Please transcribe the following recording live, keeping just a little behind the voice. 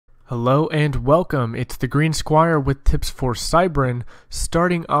Hello and welcome, it's the Green Squire with tips for Cybran,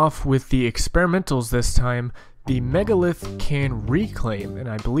 starting off with the experimentals this time. The Megalith can reclaim, and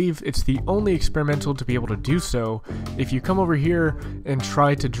I believe it's the only experimental to be able to do so. If you come over here and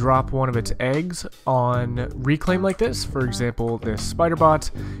try to drop one of its eggs on reclaim like this, for example this spider bot,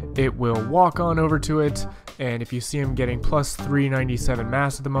 it will walk on over to it, and if you see him getting plus 397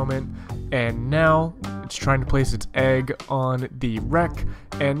 mass at the moment, and now it's trying to place its egg on the wreck,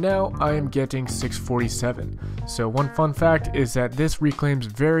 and now I am getting 647. So one fun fact is that this reclaims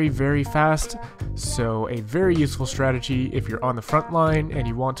very fast, so a very useful strategy if you're on the front line and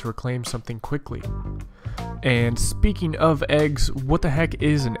you want to reclaim something quickly. And speaking of eggs, what the heck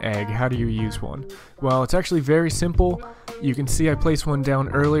is an egg? How do you use one? Well, it's actually very simple. You can see I placed one down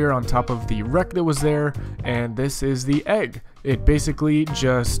earlier on top of the wreck that was there, and this is the egg. It basically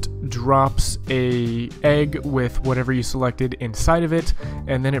just drops a egg with whatever you selected inside of it,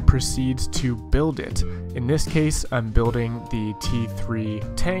 and then it proceeds to build it. In this case, I'm building the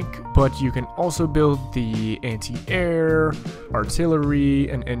T3 tank, but you can also build the anti-air, artillery,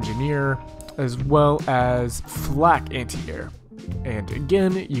 and engineer, as well as flak anti-air. And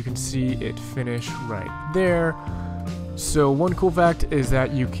again, you can see it finish right there. So one cool fact is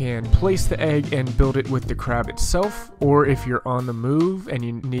that you can place the egg and build it with the crab itself, or if you're on the move and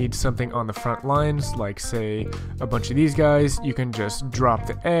you need something on the front lines, like say a bunch of these guys, you can just drop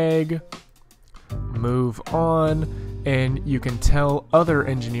the egg, move on, and you can tell other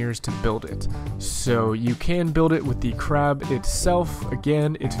engineers to build it. So you can build it with the crab itself.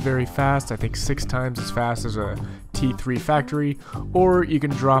 Again, it's very fast, I think 6 times as fast as a T3 factory, or you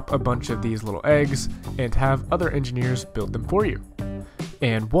can drop a bunch of these little eggs and have other engineers build them for you.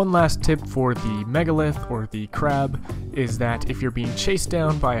 And one last tip for the Megalith, or the crab, is that if you're being chased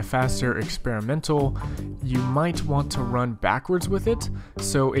down by a faster experimental, you might want to run backwards with it,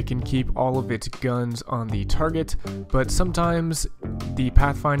 so it can keep all of its guns on the target, but sometimes the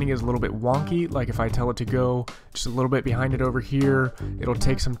pathfinding is a little bit wonky. Like if I tell it to go just a little bit behind it over here, it'll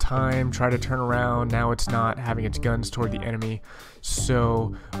take some time, try to turn around, now it's not having its guns toward the enemy.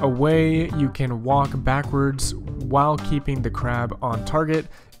 So a way you can walk backwards while keeping the crab on target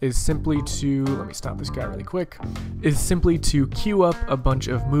is simply to, let me stop this guy really quick, is simply to queue up a bunch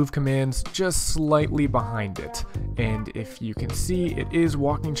of move commands just slightly behind it. And if you can see, it is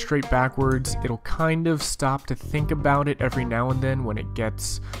walking straight backwards. It'll kind of stop to think about it every now and then when it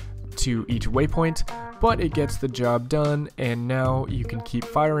gets to each waypoint, but it gets the job done, and now you can keep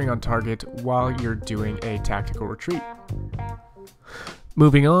firing on target while you're doing a tactical retreat.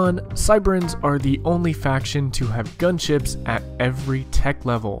 Moving on, Cybrans are the only faction to have gunships at every tech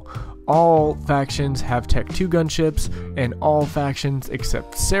level. All factions have Tech 2 gunships, and all factions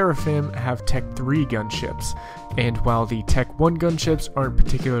except Seraphim have Tech 3 gunships. And while the Tech 1 gunships aren't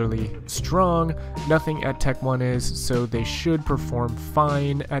particularly strong, nothing at Tech 1 is, so they should perform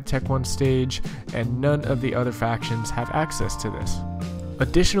fine at Tech 1 stage, and none of the other factions have access to this.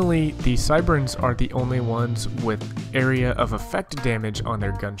 Additionally, the Cybrans are the only ones with area of effect damage on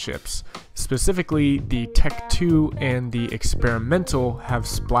their gunships. Specifically, the Tech 2 and the Experimental have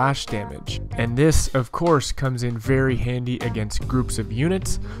splash damage, and this of course comes in very handy against groups of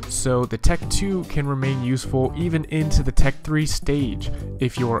units, so the Tech 2 can remain useful even into the Tech 3 stage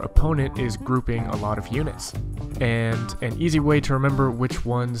if your opponent is grouping a lot of units. And an easy way to remember which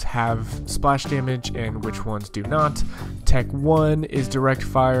ones have splash damage and which ones do not: Tech 1 is direct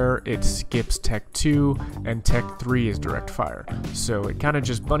fire, it skips Tech 2, and Tech 3 is direct fire. So it kind of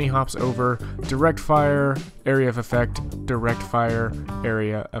just bunny hops over direct fire, area of effect, direct fire,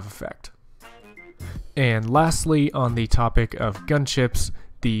 area of effect. And lastly, on the topic of gunships,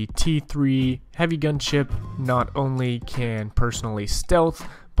 the T3 heavy gunship not only can personally stealth,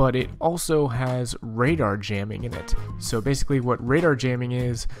 but it also has radar jamming in it. So basically what radar jamming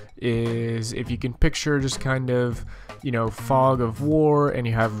is if you can picture just kind of, fog of war and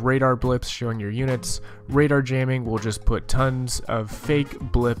you have radar blips showing your units, radar jamming will just put tons of fake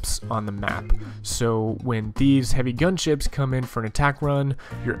blips on the map. So when these heavy gunships come in for an attack run,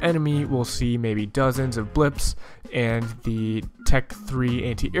 your enemy will see maybe dozens of blips, and the Tech 3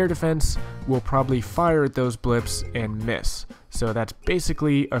 anti-air defense will probably fire at those blips and miss. So that's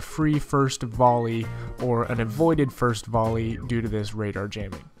basically a free first volley or an avoided first volley due to this radar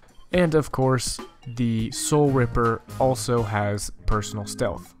jamming. And of course, the Soul Ripper also has personal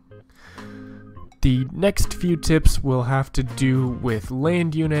stealth. The next few tips will have to do with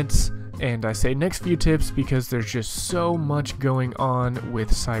land units, and I say next few tips because there's just so much going on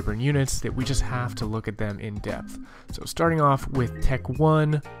with Cybran units that we just have to look at them in depth. So starting off with Tech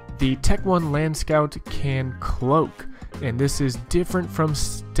 1, the Tech 1 Land Scout can cloak, and this is different from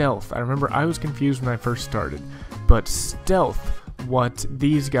stealth. I remember I was confused when I first started, but stealth, what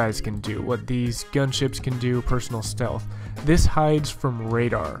these guys can do, what these gunships can do, personal stealth, this hides from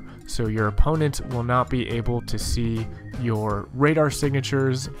radar, so your opponent will not be able to see your radar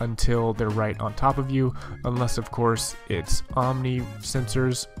signatures until they're right on top of you, unless of course it's omni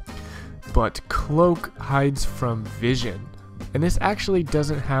sensors. But cloak hides from vision, and this actually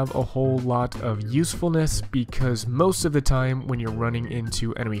doesn't have a whole lot of usefulness because most of the time when you're running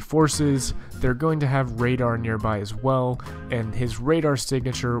into enemy forces, they're going to have radar nearby as well, and his radar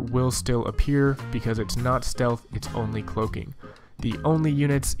signature will still appear because it's not stealth, it's only cloaking. The only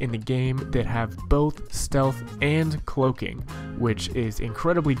units in the game that have both stealth and cloaking, which is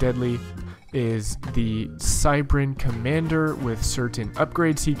incredibly deadly, is the Cybran Commander with certain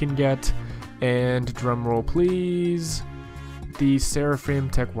upgrades he can get, and drumroll please, the Seraphim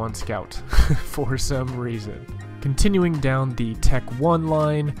Tech 1 Scout for some reason. Continuing down the Tech 1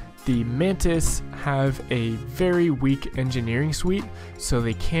 line, the Mantis have a very weak engineering suite, so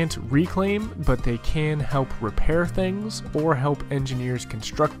they can't reclaim, but they can help repair things or help engineers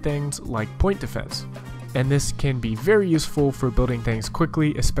construct things like point defense. And this can be very useful for building things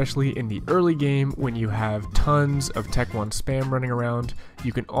quickly, especially in the early game when you have tons of Tech 1 spam running around.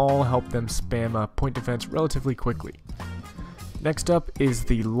 You can all help them spam up point defense relatively quickly. Next up is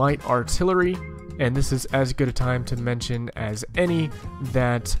the Light Artillery, and this is as good a time to mention as any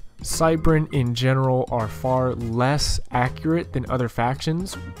that Cybran in general are far less accurate than other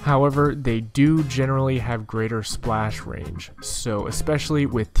factions. However, they do generally have greater splash range. So especially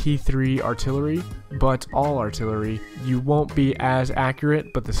with T3 artillery, but all artillery, you won't be as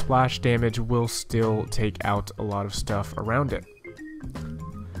accurate, but the splash damage will still take out a lot of stuff around it.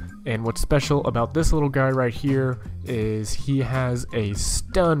 And what's special about this little guy right here is he has a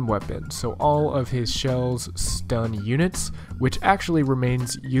stun weapon, so all of his shells stun units, which actually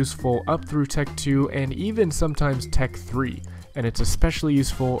remains useful up through Tech 2 and even sometimes Tech 3. And it's especially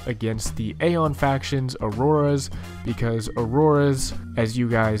useful against the Aeon factions, Auroras, because Auroras, as you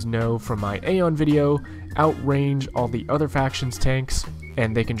guys know from my Aeon video, outrange all the other factions' tanks,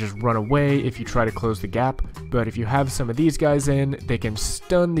 and they can just run away if you try to close the gap. But if you have some of these guys in, they can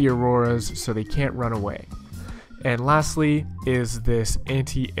stun the Auroras so they can't run away. And lastly is this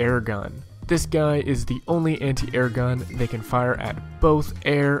anti-air gun. This guy is the only anti-air gun that can fire at both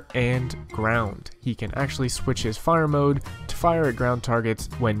air and ground. He can actually switch his fire mode to fire at ground targets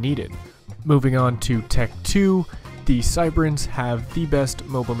when needed. Moving on to Tech 2, the Cybrans have the best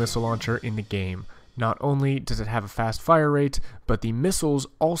mobile missile launcher in the game. Not only does it have a fast fire rate, but the missiles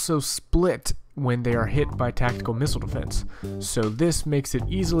also split when they are hit by tactical missile defense, so this makes it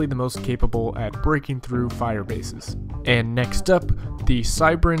easily the most capable at breaking through fire bases. And next up, the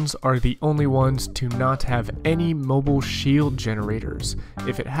Cybrans are the only ones to not have any mobile shield generators.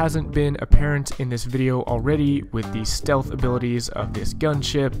 If it hasn't been apparent in this video already with the stealth abilities of this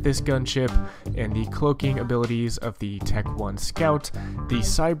gunship, and the cloaking abilities of the Tech 1 Scout, the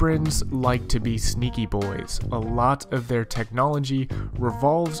Cybrans like to be sneaky boys. A lot of their technology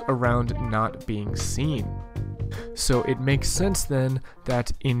revolves around not being seen. So it makes sense then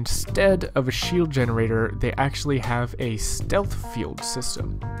that instead of a shield generator, they actually have a stealth field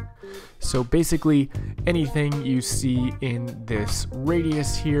system. So basically, anything you see in this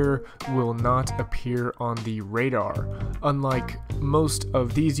radius here will not appear on the radar. Unlike most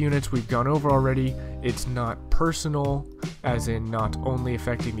of these units we've gone over already, it's not personal, as in not only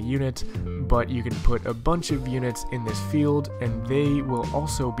affecting the unit, but you can put a bunch of units in this field and they will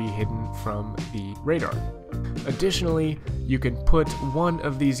also be hidden from the radar. Additionally, you can put one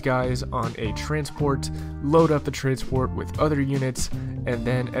of these guys on a transport, load up the transport with other units, and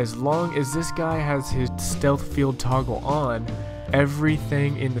then as long as this guy has his stealth field toggle on,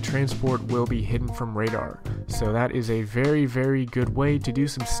 everything in the transport will be hidden from radar. So that is a very, very good way to do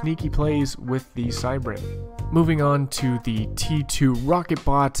some sneaky plays with the Cybran. Moving on to the T2 Rocket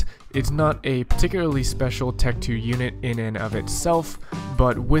Bot, it's not a particularly special Tech 2 unit in and of itself,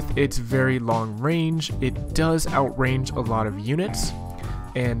 but with its very long range, it does outrange a lot of units.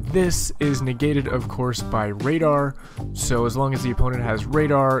 And this is negated, of course, by radar, so as long as the opponent has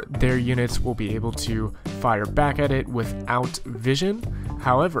radar, their units will be able to fire back at it without vision.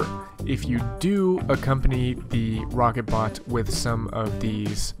 However, if you do accompany the rocket bot with some of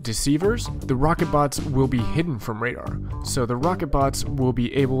these deceivers, the rocket bots will be hidden from radar. So the rocket bots will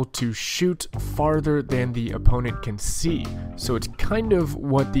be able to shoot farther than the opponent can see. So it's kind of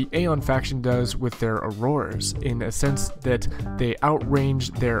what the Aeon faction does with their Auroras, in a sense that they outrange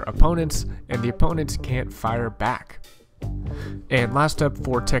their opponents and the opponents can't fire back. And last up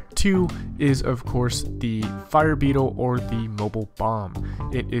for Tech 2 is of course the Fire Beetle or the Mobile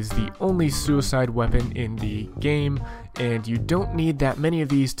Bomb. It is the only suicide weapon in the game, and you don't need that many of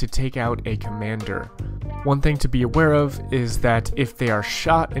these to take out a commander. One thing to be aware of is that if they are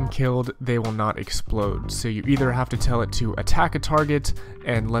shot and killed, they will not explode. So you either have to tell it to attack a target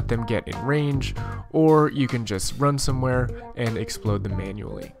and let them get in range, or you can just run somewhere and explode them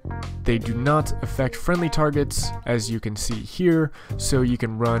manually. They do not affect friendly targets, as you can see here, so you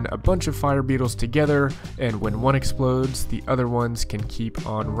can run a bunch of fire beetles together, and when one explodes, the other ones can keep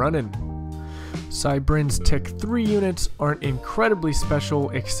on running. Cybran's Tech 3 units aren't incredibly special,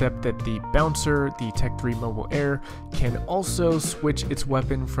 except that the Bouncer, the Tech 3 Mobile Air, can also switch its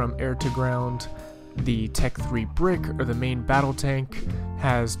weapon from air to ground. The Tech 3 Brick, or the main battle tank,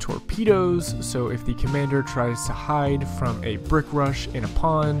 has torpedoes, so if the commander tries to hide from a brick rush in a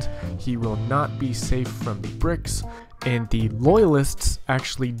pond, he will not be safe from the bricks. And the Loyalists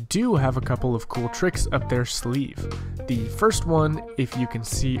actually do have a couple of cool tricks up their sleeve. The first one, if you can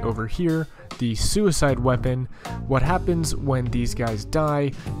see over here, the suicide weapon, what happens when these guys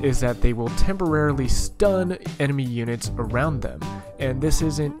die is that they will temporarily stun enemy units around them. And this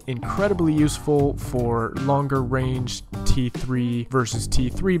isn't incredibly useful for longer range T3 versus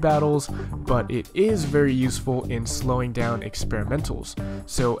T3 battles, but it is very useful in slowing down experimentals.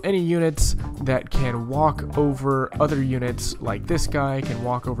 So any units that can walk over other units, like this guy can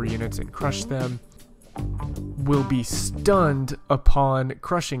walk over units and crush them, will be stunned upon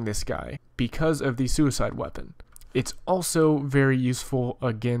crushing this guy because of the suicide weapon. It's also very useful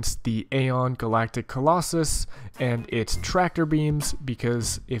against the Aeon Galactic Colossus and its tractor beams,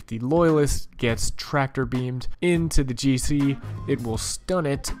 because if the Loyalist gets tractor beamed into the GC, it will stun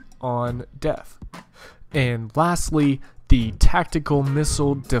it on death. And lastly, the tactical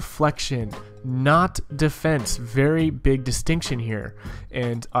missile deflection, not defense. Very big distinction here.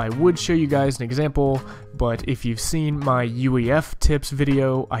 And I would show you guys an example, but if you've seen my UEF tips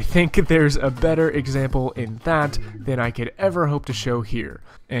video, I think there's a better example in that than I could ever hope to show here.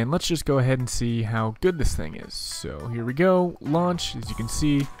 And let's just go ahead and see how good this thing is. So here we go, launch. As you can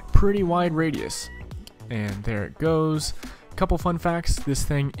see, pretty wide radius. And there it goes. Couple fun facts, this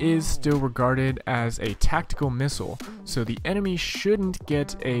thing is still regarded as a tactical missile, so the enemy shouldn't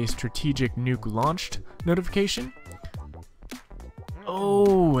get a strategic nuke launched notification.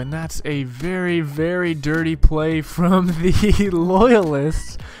 Oh, and that's a very, very dirty play from the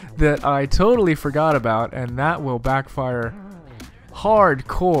Loyalists that I totally forgot about, and that will backfire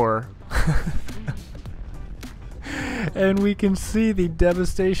hardcore. And we can see the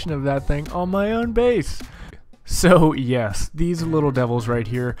devastation of that thing on my own base. So yes, these little devils right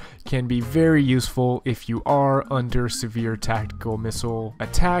here can be very useful if you are under severe tactical missile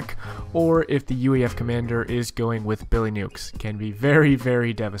attack, or if the UEF commander is going with Billy Nukes. Can be very,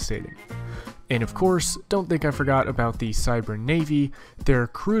 very devastating. And of course, don't think I forgot about the Cybran Navy. Their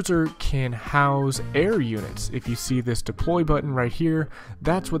cruiser can house air units. If you see this deploy button right here,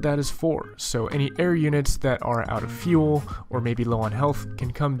 that's what that is for. So any air units that are out of fuel or maybe low on health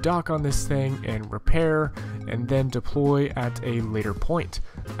can come dock on this thing and repair, and then deploy at a later point.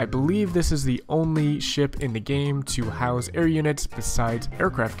 I believe this is the only ship in the game to house air units besides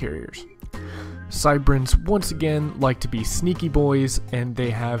aircraft carriers. Cybrans once again like to be sneaky boys, and they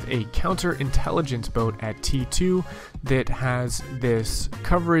have a counterintelligence boat at T2 that has this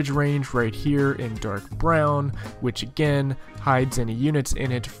coverage range right here in dark brown, which again hides any units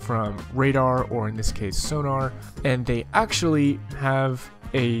in it from radar, or in this case sonar. And they actually have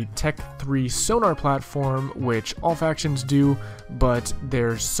a Tech 3 sonar platform, which all factions do, but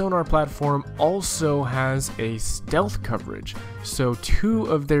their sonar platform also has a stealth coverage. So 2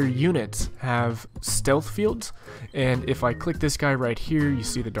 of their units have stealth fields, and if I click this guy right here, you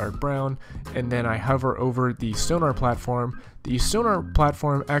see the dark brown, and then I hover over the sonar platform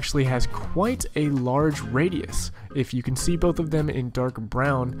actually has quite a large radius, if you can see both of them in dark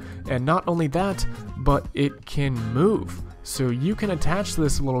brown. And not only that, but it can move. So you can attach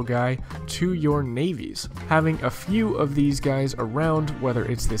this little guy to your navies. Having a few of these guys around, whether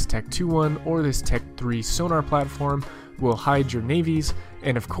it's this Tech 2 one or this Tech 3 sonar platform, will hide your navies.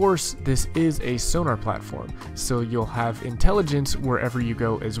 And of course, this is a sonar platform, so you'll have intelligence wherever you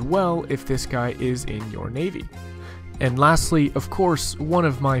go as well if this guy is in your navy. And lastly, of course, one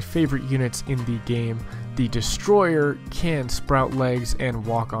of my favorite units in the game, the Destroyer, can sprout legs and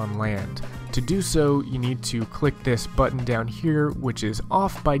walk on land. To do so, you need to click this button down here, which is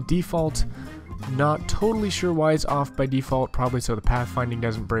off by default. Not totally sure why it's off by default, probably so the pathfinding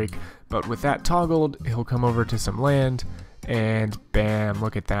doesn't break, but with that toggled, he'll come over to some land, and bam,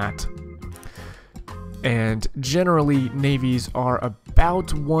 look at that. and generally navies are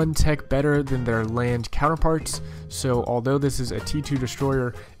about 1 tech better than their land counterparts, so although this is a T2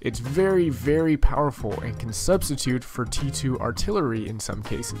 destroyer, it's very, very powerful and can substitute for T2 artillery in some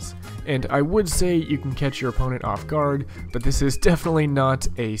cases. And I would say you can catch your opponent off guard, but this is definitely not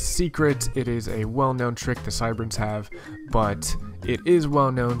a secret. It is a well-known trick the Cybrans have, but it is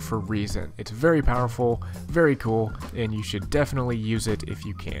well known for a reason. It's very powerful, very cool, and you should definitely use it if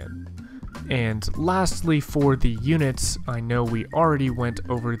you can. And lastly, for the units, I know we already went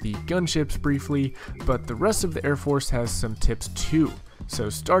over the gunships briefly, but the rest of the Air Force has some tips too. So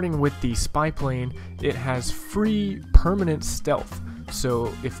starting with the spy plane, it has free permanent stealth.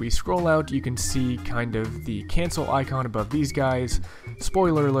 So if we scroll out, you can see kind of the cancel icon above these guys.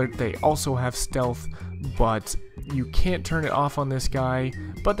 Spoiler alert, they also have stealth, but you can't turn it off on this guy,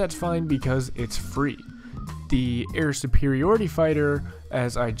 but that's fine because it's free. The Air Superiority Fighter,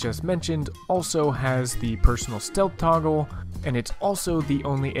 as I just mentioned, also has the personal stealth toggle, and it's also the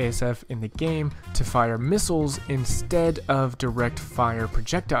only ASF in the game to fire missiles instead of direct fire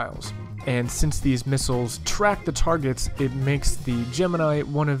projectiles. And since these missiles track the targets, it makes the Gemini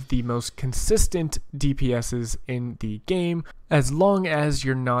one of the most consistent DPSs in the game, as long as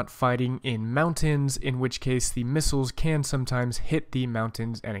you're not fighting in mountains, in which case the missiles can sometimes hit the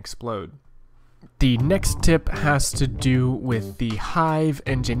mountains and explode. The next tip has to do with the Hive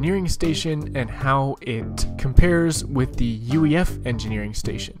engineering station and how it compares with the UEF engineering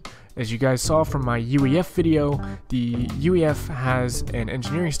station. As you guys saw from my UEF video, the UEF has an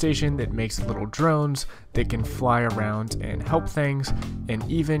engineering station that makes little drones that can fly around and help things, and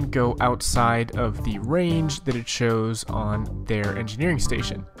even go outside of the range that it shows on their engineering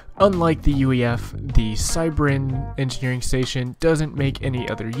station. Unlike the UEF, the Cybran engineering station doesn't make any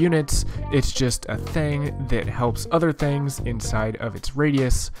other units, it's just a thing that helps other things inside of its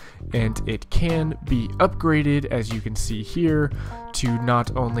radius, and it can be upgraded, as you can see here, to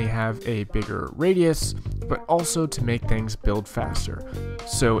not only have a bigger radius, but also to make things build faster.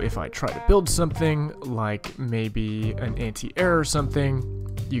 So if I try to build something like maybe an anti-air or something,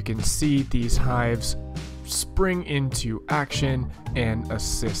 you can see these hives spring into action and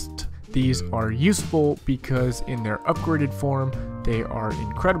assist. These are useful because in their upgraded form, they are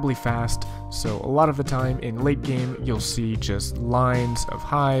incredibly fast, so a lot of the time in late game, you'll see just lines of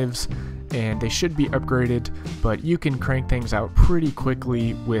hives, and they should be upgraded, but you can crank things out pretty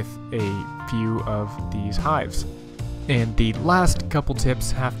quickly with a few of these hives. And the last couple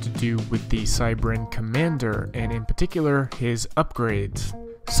tips have to do with the Cybran Commander, and in particular, his upgrades.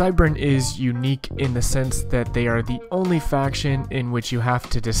 Cybran is unique in the sense that they are the only faction in which you have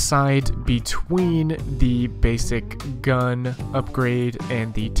to decide between the basic gun upgrade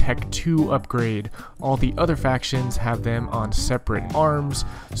and the Tech 2 upgrade. All the other factions have them on separate arms,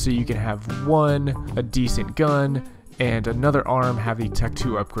 so you can have one, a decent gun, and another arm have the Tech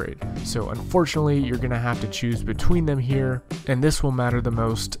 2 upgrade. So unfortunately, you're going to have to choose between them here, and this will matter the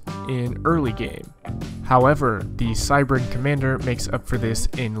most in early game. However, the Cybran Commander makes up for this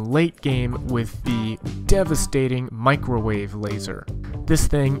in late game with the devastating microwave laser. This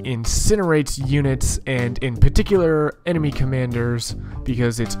thing incinerates units, and in particular enemy commanders,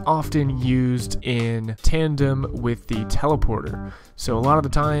 because it's often used in tandem with the teleporter. So a lot of the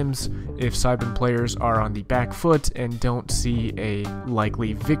times, if Cybran players are on the back foot and don't see a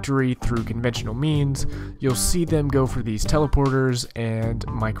likely victory through conventional means, you'll see them go for these teleporters and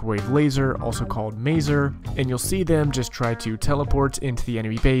microwave laser, also called Mazor, and you'll see them just try to teleport into the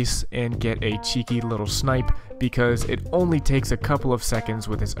enemy base and get a cheeky little snipe, because it only takes a couple of seconds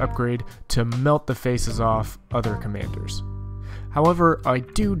with this upgrade to melt the faces off other commanders. However, I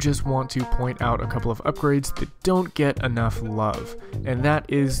do just want to point out a couple of upgrades that don't get enough love, and that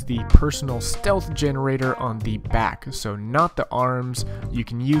is the personal stealth generator on the back, so not the arms. You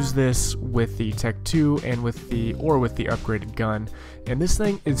can use this with the Tech 2 and with the upgraded gun, and this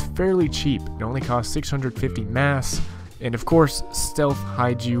thing is fairly cheap. It only costs 650 mass, and of course stealth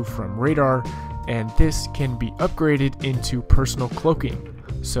hides you from radar, and this can be upgraded into personal cloaking.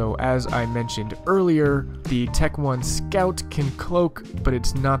 So as I mentioned earlier, the Tech 1 Scout can cloak, but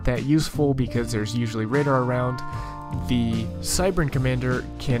it's not that useful because there's usually radar around. The Cybran Commander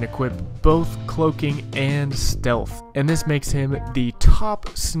can equip both cloaking and stealth, and this makes him the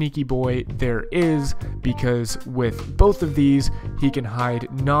top sneaky boy there is, because with both of these he can hide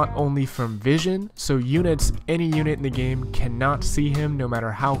not only from vision, so any unit in the game cannot see him no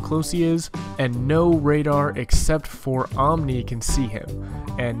matter how close he is, and no radar except for Omni can see him,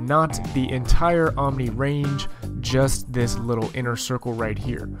 and not the entire Omni range, just this little inner circle right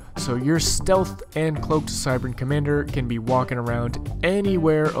here. So your stealth and cloaked Cybran Commander can be walking around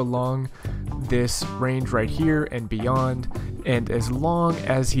anywhere along this range right here and beyond, and as long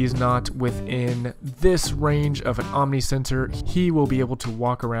as he's not within this range of an Omni sensor, he will be able to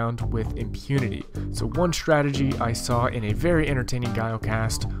walk around with impunity. So one strategy I saw in a very entertaining Gyle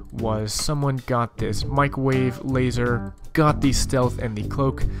cast was someone got this microwave laser, got the stealth and the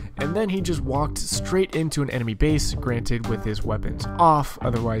cloak, and then he just walked straight into an enemy base, granted with his weapons off,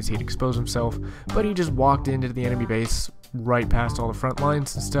 otherwise he'd expose himself, but he just walked into the enemy base right past all the front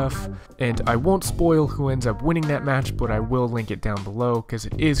lines and stuff. And I won't spoil who ends up winning that match, but I will link it down below because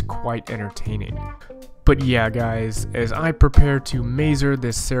it is quite entertaining. But yeah guys, as I prepare to Mazor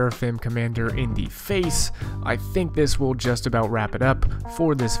this Seraphim commander in the face, I think this will just about wrap it up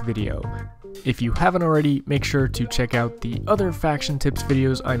for this video. If you haven't already, make sure to check out the other faction tips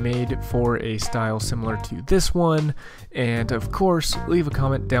videos I made for a style similar to this one, and of course, leave a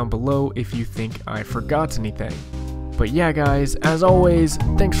comment down below if you think I forgot anything. But yeah guys, as always,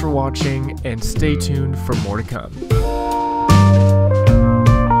 thanks for watching, and stay tuned for more to come.